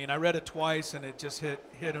 Nick. I mean, I read it twice, and it just hit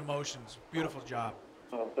emotions. Beautiful job.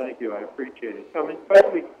 Oh, thank you. I appreciate it.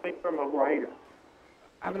 Especially coming from a writer.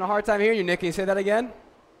 Having a hard time hearing you, Nick. Can you say that again?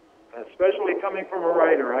 Especially coming from a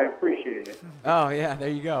writer. I appreciate it. Oh, yeah, there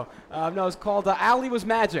you go. No, it's called Ali Was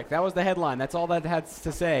Magic. That was the headline. That's all that had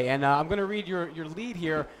to say. And I'm going to read your lead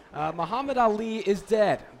here. Muhammad Ali is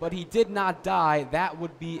dead, but he did not die. That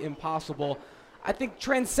would be impossible. I think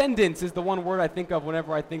transcendence is the one word I think of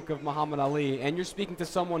whenever I think of Muhammad Ali. And you're speaking to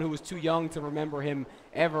someone who was too young to remember him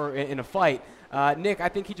ever in a fight. Nick, I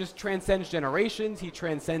think he just transcends generations. He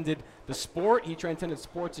transcended the sport. He transcended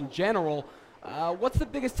sports in general. What's the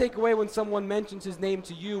biggest takeaway when someone mentions his name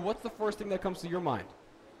to you? What's the first thing that comes to your mind?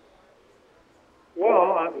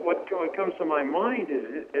 Well, what comes to my mind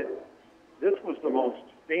is this was the most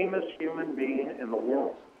famous human being in the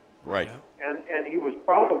world. Right. And he was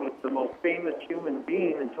probably the most famous human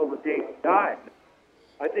being until the day he died.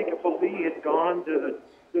 I think if Ali had gone to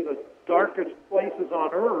the darkest places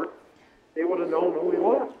on earth, they would have known who he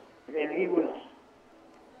was. I mean, he was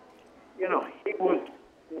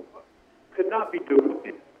could not be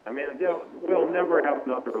duplicated. I mean, we'll never have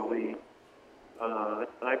another Ali. And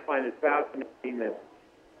I find it fascinating that,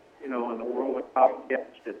 in the world of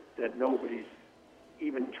copycats that nobody's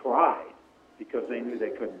even tried because they knew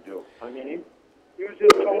they couldn't do it. I mean, he was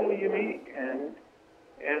just totally unique, and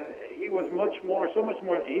he was so much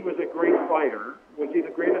more. He was a great fighter. Was he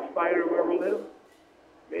the greatest fighter who ever lived?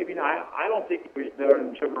 Maybe not. I don't think he was better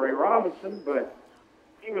than Sugar Ray Robinson, but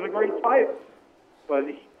he was a great fighter. But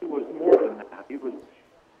he was more than that. He was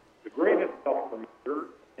the greatest self-promoter.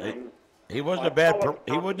 He wasn't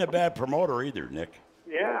a bad promoter either, Nick.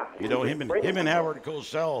 Yeah. Him and Howard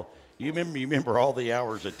Cosell. You remember all the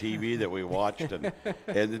hours of TV that we watched, and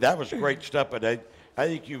that was great stuff. But I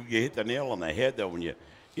think you hit the nail on the head though when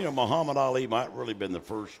Muhammad Ali might really been the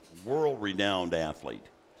first world-renowned athlete.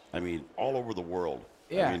 I mean, all over the world.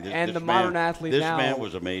 Yeah, I mean, and the modern athlete now. This man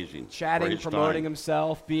was amazing. Chatting, promoting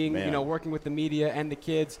himself, being, working with the media and the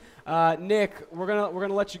kids. Nick, we're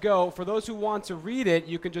gonna let you go. For those who want to read it,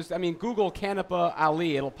 you can just, Google Canepa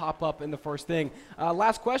Ali. It'll pop up in the first thing.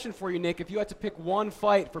 Last question for you, Nick. If you had to pick one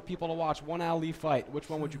fight for people to watch, one Ali fight, which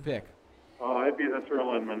one would you pick? Oh, it'd be the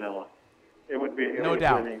Thrill in Manila. It would be no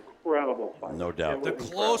doubt an incredible fight. No doubt. The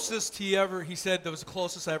closest he said that was the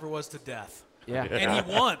closest I ever was to death. Yeah. And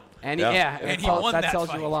he won. And he won that tells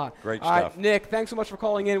fight. you a lot. Great All stuff. right, Nick, thanks so much for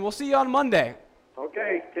calling in. We'll see you on Monday.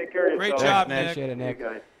 Okay, take care of yourself. Great job, Nick. Nick. Appreciate it, Nick. You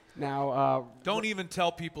guys. Now, don't even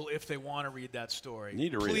tell people if they want to read that story.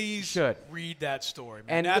 Need to read it. Please read that story.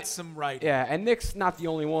 Man. And that's some writing. Yeah, and Nick's not the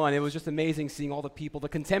only one. It was just amazing seeing all the people, the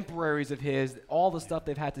contemporaries of his, all the stuff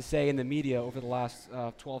they've had to say in the media over the last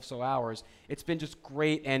 12 so hours. It's been just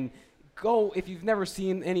great. And go, if you've never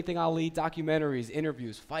seen anything Ali, documentaries,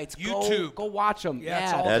 interviews, fights, YouTube. Go watch them. Yeah,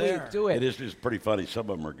 it's all there. Do it. It is just pretty funny. Some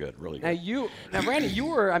of them are good, really good. Now, Randy, you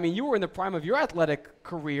were in the prime of your athletic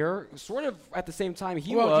career, sort of at the the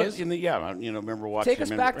he was. Remember watching him. Take us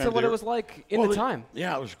back to what it was like in the time.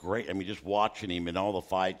 Yeah, it was great. I mean, just watching him in all the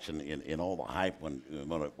fights and all the hype when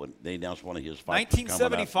they announced one of his fights.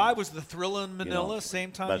 1975 was the Thrill in Manila,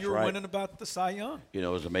 same time you were winning about the Cy Young. It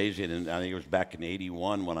was amazing, and I think it was back in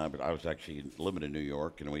 '81 when I was actually living in New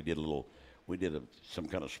York, and we did some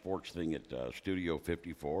kind of sports thing at Studio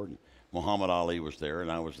 54, and Muhammad Ali was there,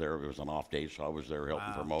 and I was there. It was an off day, so I was there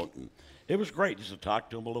helping promote. And it was great just to talk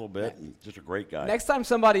to him a little bit, and just a great guy. Next time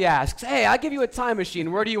somebody asks, hey, I'll give you a time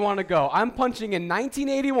machine. Where do you want to go? I'm punching in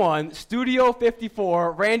 1981, Studio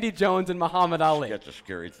 54, Randy Jones, and Muhammad Ali. That's a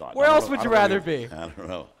scary thought. Where else would you rather be? I don't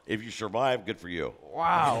know. If you survive, good for you.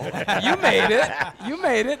 Wow. You made it. You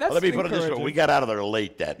made it. That's Let me put it this way. We got out of there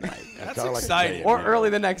late that night. That's exciting. Or early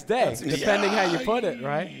the next day, depending how you put it,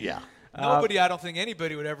 right? Yeah. I don't think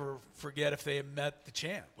anybody would ever forget if they had met the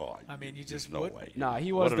champ. Oh, I mean, you just no wouldn't. way. No,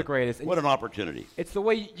 he was the greatest. What an opportunity. It's the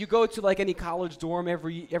way you go to like any college dorm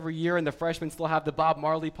every year, and the freshmen still have the Bob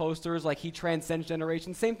Marley posters. Like, he transcends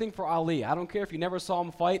generations. Same thing for Ali. I don't care if you never saw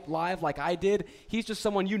him fight live like I did. He's just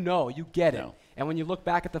someone you get it. And when you look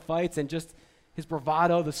back at the fights and just his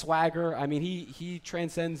bravado, the swagger, I mean, he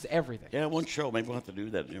transcends everything. Yeah, one show. Maybe we'll have to do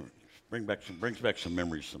that. Brings back some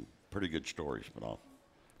memories, some pretty good stories, but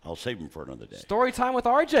I'll save them for another day. Story time with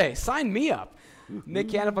RJ. Sign me up. Nick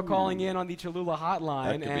Canepa calling in on the Cholula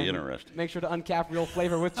hotline. That could be interesting. Make sure to uncap real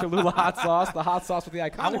flavor with Cholula hot sauce, the hot sauce with the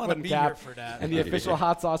iconic wooden cap, and the official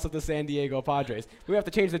hot sauce of the San Diego Padres. We have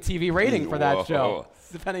to change the TV rating for that show,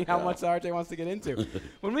 depending how much RJ wants to get into.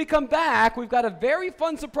 When we come back, we've got a very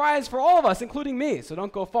fun surprise for all of us, including me, so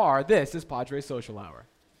don't go far. This is Padres Social Hour.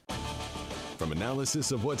 From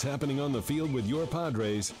analysis of what's happening on the field with your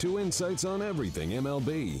Padres to insights on everything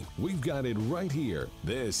MLB, we've got it right here.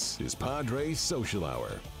 This is Padres Social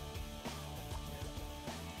Hour.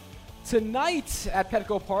 Tonight at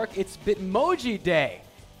Petco Park, it's Bitmoji Day.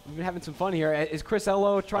 We've been having some fun here. Is Chris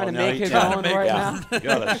Ello trying to make his own right now?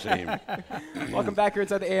 Gotta see him. Welcome back here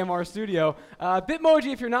inside the AMR studio.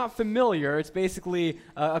 Bitmoji, if you're not familiar, it's basically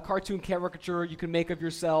a cartoon caricature you can make of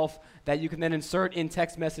yourself that you can then insert in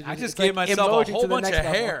text messages. I just gave myself a whole bunch of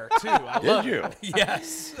hair, too. I love you?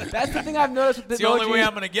 Yes. That's the thing I've noticed with Bitmoji. It's the only way I'm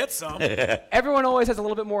going to get some. Everyone always has a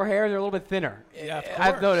little bit more hair, and they're a little bit thinner. Yeah, of course.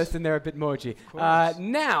 I've noticed in there at Bitmoji.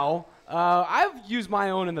 Now, I've used my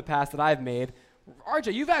own in the past that I've made.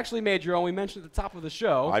 RJ, you've actually made your own. We mentioned at the top of the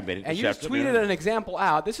show. I made it and this you just afternoon. tweeted an example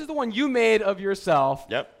out. This is the one you made of yourself.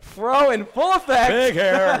 Yep. Fro in full effect. Big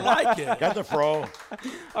hair. I like it. Got the fro.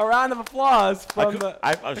 A round of applause from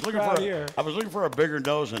I was looking crowd for here. I was looking for a bigger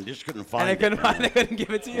nose and just couldn't find And it. they couldn't give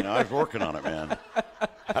it to you. I was working on it, man.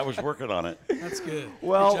 I was working on it. That's good.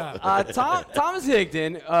 Well, good job. Thomas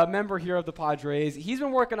Higdon, a member here of the Padres, he's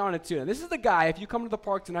been working on it too. And this is the guy, if you come to the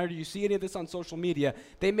park tonight or you see any of this on social media,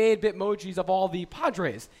 they made Bitmojis of all the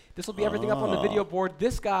Padres. This will be everything up on the video board.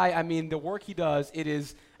 This guy, I mean, the work he does,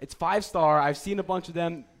 it's 5-star. I've seen a bunch of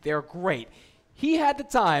them. They're great. He had the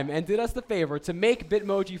time and did us the favor to make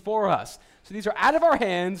Bitmoji for us. So these are out of our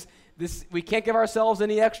hands. We can't give ourselves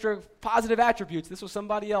any extra positive attributes. This was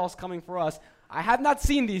somebody else coming for us. I have not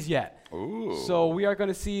seen these yet. Ooh. So we are going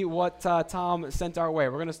to see what Tom sent our way.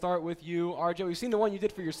 We're going to start with you, RJ. We've seen the one you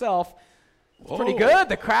did for yourself. It's pretty good.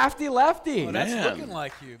 The crafty lefty. Well, that's looking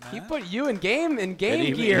like you, man. He put you in game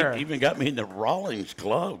He gear. even got me in the Rawlings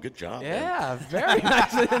glove. Good job. Yeah, very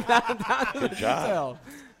nice. Good job.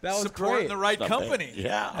 That was supporting great. the right company.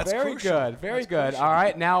 Yeah. That's very crucial. good. Very good. Crucial. All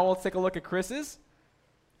right, now we'll take a look at Chris's.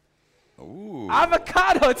 Ooh.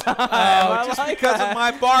 Avocado time. Just because of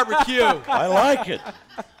my barbecue. I like it.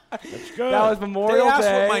 That's good. That was Memorial They asked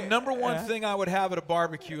Day. what my number one thing I would have at a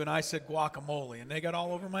barbecue, and I said guacamole, and they got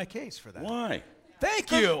all over my case for that. Why?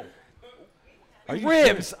 Thank you.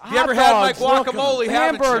 Ribs, You ever had my guacamole?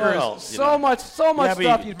 hamburgers, Well, so much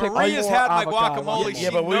stuff you'd pick. Maria's more had my avocado. guacamole. She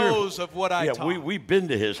knows of what I talk. We've been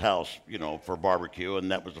to his house, for barbecue,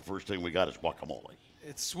 and that was the first thing we got is guacamole.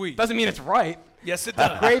 It's sweet. Doesn't mean it's right. Yes, it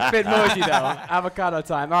does. Great Bitmoji, though. Avocado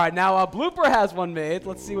time. All right, now Blooper has one made.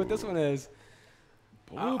 Let's see what this one is.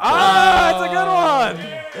 That's a good one.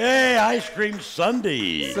 Hey, ice cream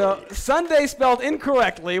sundae. So Sunday spelled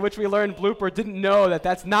incorrectly, which we learned Blooper didn't know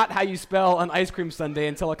that's not how you spell an ice cream sundae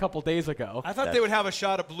until a couple days ago. I thought they would have a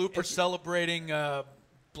shot of Blooper celebrating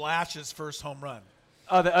Blash's first home run.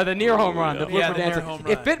 The near home run, the Blooper the dancer. near home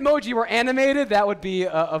run. If Bitmoji were animated, that would be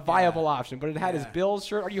a viable option. But it had his Bills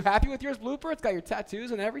shirt. Are you happy with yours, Blooper? It's got your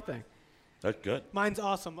tattoos and everything. That's good. Mine's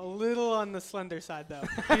awesome. A little on the slender side, though.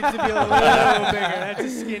 Needs to be a little bigger. That's a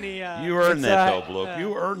skinny. You earned that, though, Bloop.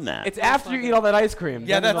 You earned that. It's after you eat all that ice cream.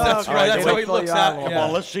 Yeah, that's right. That's how he looks at it. Come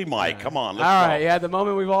on, let's see Mike. Come on, let's all go. right, the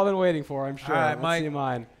moment we've all been waiting for, I'm sure. All right, let's Mike. see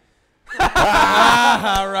mine. All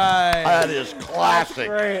right. That is classic.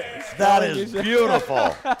 Great. That is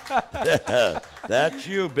beautiful. That's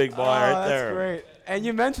you, big boy, right that's there. Great. And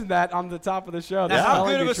you mentioned that on the top of the show. Now, how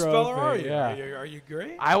good of a speller are you? Yeah. Are you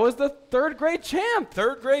great? I was the third grade champ.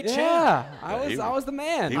 Third grade champ. Yeah, I was the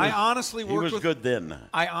man. I honestly worked He was good then.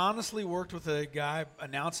 I honestly worked with a guy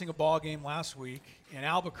announcing a ball game last week in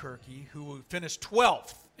Albuquerque who finished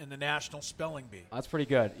 12th in the national spelling bee. That's pretty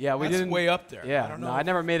good. Yeah, we That's didn't way up there. Yeah, I don't know. I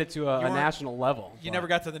never made it to a national level. You never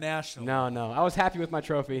got to the national. No. I was happy with my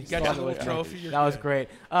trophy. You got your little trophy. That was great.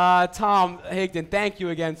 Tom Higdon, thank you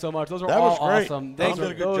again so much. Those were all awesome. Those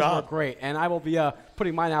were great. And I will be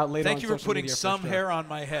putting mine out later. Thank you for putting some hair on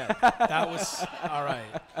my head. That was all right.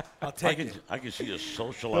 I'll take it. I can see a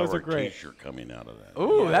social hour T-shirt coming out of that.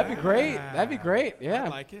 Ooh, that'd be great. That'd be great. Yeah. I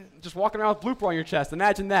like it. Just walking around with Blooper on your chest.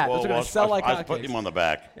 Imagine that. Those are going to sell like hotcakes. I was putting him on the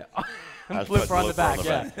back. Blooper on the back.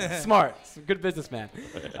 Yeah. Smart. Good businessman.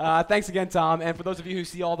 Thanks again, Tom. And for those of you who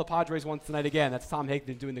see all the Padres ones tonight again, that's Tom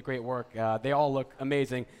Higdon doing the great work. They all look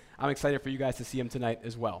amazing. I'm excited for you guys to see them tonight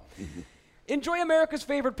as well. Enjoy America's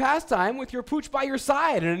favorite pastime with your pooch by your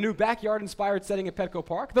side in a new backyard-inspired setting at Petco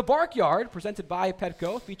Park. The Bark Yard, presented by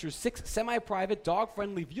Petco, features 6 semi-private,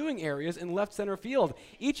 dog-friendly viewing areas in left center field.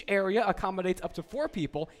 Each area accommodates up to 4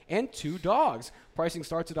 people and 2 dogs. Pricing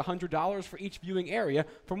starts at $100 for each viewing area.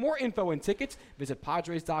 For more info and tickets, visit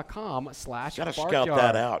Padres.com/barkyard. Got to scout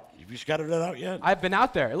that out. Have you scouted that out yet? I've been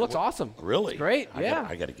out there. It looks awesome. Really? It's great. I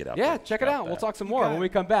got to get out there. there. Yeah, check it out. We'll talk some more when we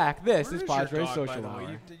come back. This is Padres Social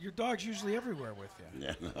Hour. Your dog's usually everywhere with you.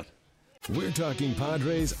 Yeah, no. We're talking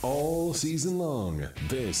Padres all season long.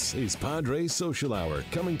 This is Padres Social Hour,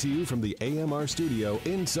 coming to you from the AMR studio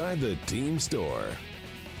inside the team store.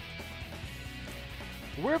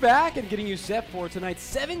 We're back and getting you set for tonight's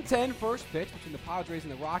 7:10 first pitch between the Padres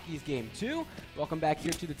and the Rockies Game 2. Welcome back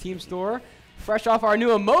here to the team store. Fresh off our new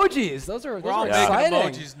emojis. Those are exciting.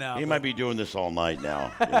 Emojis now. He might be doing this all night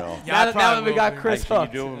now. You know? now that we got Chris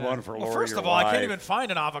hooked. You doing one for Lori? First of all, I can't even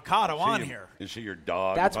find an avocado on here. You see your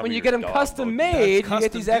dog. That's when you get them custom made. You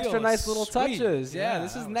get these extra nice little touches. Yeah,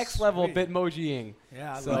 this is next level BitMojiing.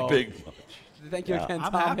 Yeah, so big. Thank you again,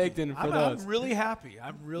 Tom Higdon, for those. I'm really happy.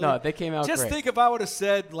 No, they came out Just great. think if I would have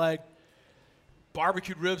said, like,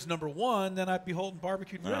 barbecued ribs #1, then I'd be holding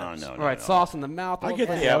barbecued ribs. No. Right, sauce in the mouth. I get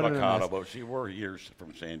the avocado, but see, we're here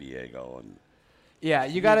from San Diego, and yeah,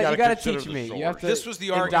 you gotta teach me. You have to. This was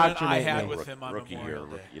the argument I had with him on rookie Memorial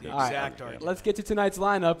year. Day. Exact argument. Let's get to tonight's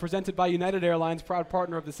lineup, presented by United Airlines, proud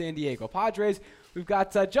partner of the San Diego Padres. We've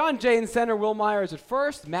got John Jay in center, Will Myers at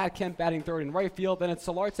first, Matt Kemp batting third in right field. Then it's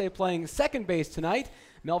Solarte playing second base tonight,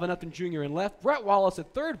 Melvin Upton Jr. in left, Brett Wallace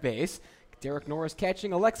at third base, Derek Norris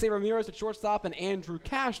catching, Alexei Ramirez at shortstop, and Andrew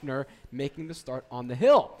Kashner making the start on the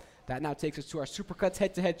hill. That now takes us to our Supercuts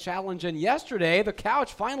head-to-head challenge. And yesterday, the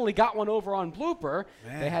Couch finally got one over on Blooper.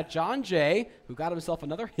 They had John Jay, who got himself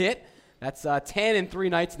another hit. That's 10 in 3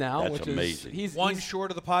 nights now. That's which amazing. He's one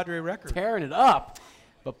short of the Padre record. Tearing it up.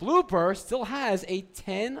 But Blooper still has a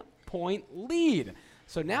 10-point lead.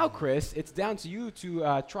 So now, Chris, it's down to you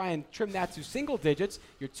to try and trim that to single digits.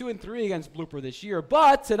 You're 2-3 against Blooper this year.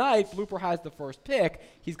 But tonight, Blooper has the first pick.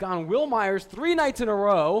 He's gone Will Myers 3 nights in a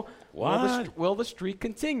row. What? Will the streak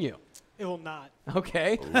continue? It will not.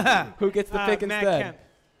 Okay. Who gets the pick Matt instead? Kemp.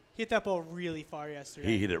 He hit that ball really far yesterday.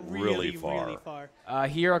 He hit it really far. Really far.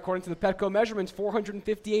 Here, according to the Petco measurements,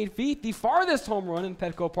 458 feet, the farthest home run in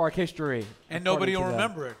Petco Park history. And nobody will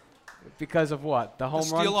remember it. Because of what? The home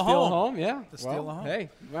run? Steal a home. Yeah. The steal a home. Hey,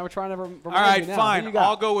 we're trying to remind All right, you now. fine.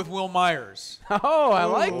 I'll go with Will Myers. Oh, I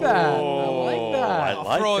like that.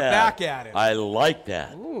 I'll throw it back at him. I like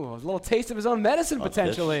that. Ooh, a little taste of his own medicine,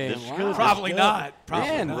 potentially. This is good. Probably not.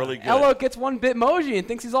 Man, really good. Ello gets one Bitmoji and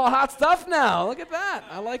thinks he's all hot stuff now. Look at that.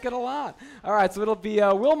 I like it a lot. All right, so it'll be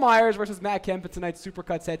Will Myers versus Matt Kemp in tonight's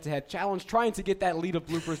Supercuts head-to-head challenge, trying to get that lead of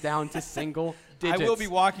Bloopers down to single digits. I will be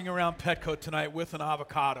walking around Petco tonight with an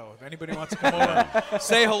avocado. If anybody wants to come over,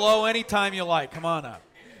 say hello anytime you like. Come on up.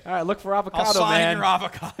 All right, look for Avocado I'll sign Man. your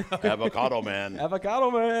avocado. Avocado Man. Avocado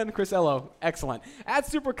Man. Chris Ello. Excellent. At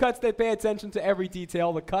Supercuts, they pay attention to every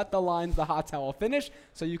detail, the cut, the lines, the hot towel finish,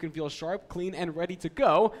 so you can feel sharp, clean, and ready to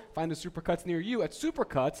go. Find the Supercuts near you at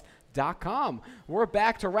supercuts.com. We're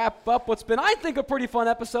back to wrap up what's been, I think, a pretty fun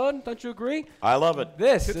episode. Don't you agree? I love it.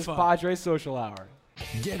 This is Padres Social Hour.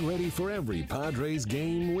 Get ready for every Padres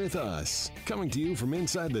game with us. Coming to you from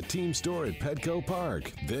inside the team store at Petco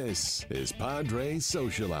Park, this is Padres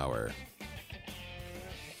Social Hour.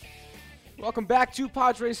 Welcome back to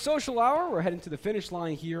Padres Social Hour. We're heading to the finish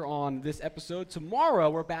line here on this episode. Tomorrow,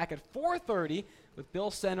 we're back at 4:30 with Bill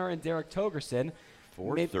Center and Derek Togerson.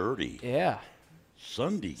 4:30. Yeah.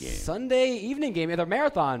 Sunday game. Sunday evening game. They're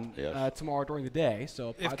marathon tomorrow during the day.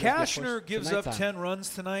 So if Kashner gives up 10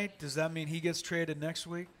 runs tonight, does that mean he gets traded next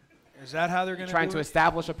week? Is that how they're going to trying to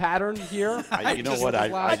establish a pattern here? You know what?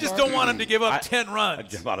 I just don't want him to give up 10 runs. I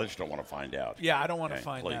just don't want to find out. Yeah, I don't want to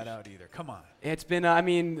find that out either. Come on. It's been,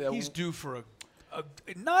 he's due for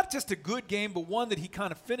not just a good game, but one that he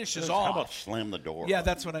kind of finishes off. How about slam the door? Yeah,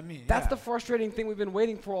 that's what I mean. That's the frustrating thing we've been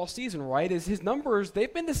waiting for all season, right? Is his numbers,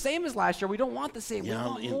 they've been the same as last year. We don't want the same. We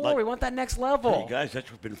want more. We want that next level. Hey, guys,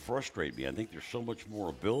 that's what's been frustrating me. I think there's so much more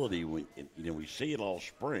ability. When we see it all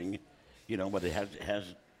spring, but it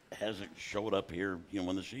hasn't showed up here,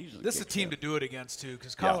 when the season. This is a team to do it against, too,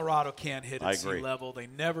 because Colorado can't hit at sea level. They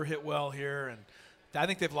never hit well here, and I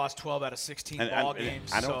think they've lost 12 out of 16 ball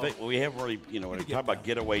games. I don't think we have really, when we talk about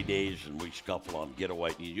getaway days and we scuffle on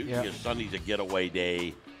getaway, usually Sunday's a getaway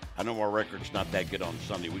day. I know our record's not that good on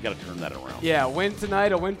Sunday. We got to turn that around. Yeah, win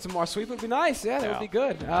tonight or win tomorrow. Sweep would be nice. Yeah, that would be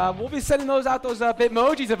good. We'll be sending those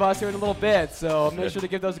BitMojis of us here in a little bit. So make sure to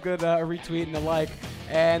give those a good retweet and a like.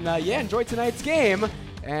 And enjoy tonight's game.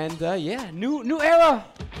 And new era,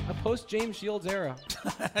 a post James Shields era.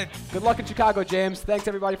 Good luck in Chicago, James. Thanks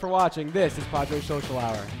everybody for watching. This is Padres Social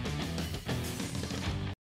Hour.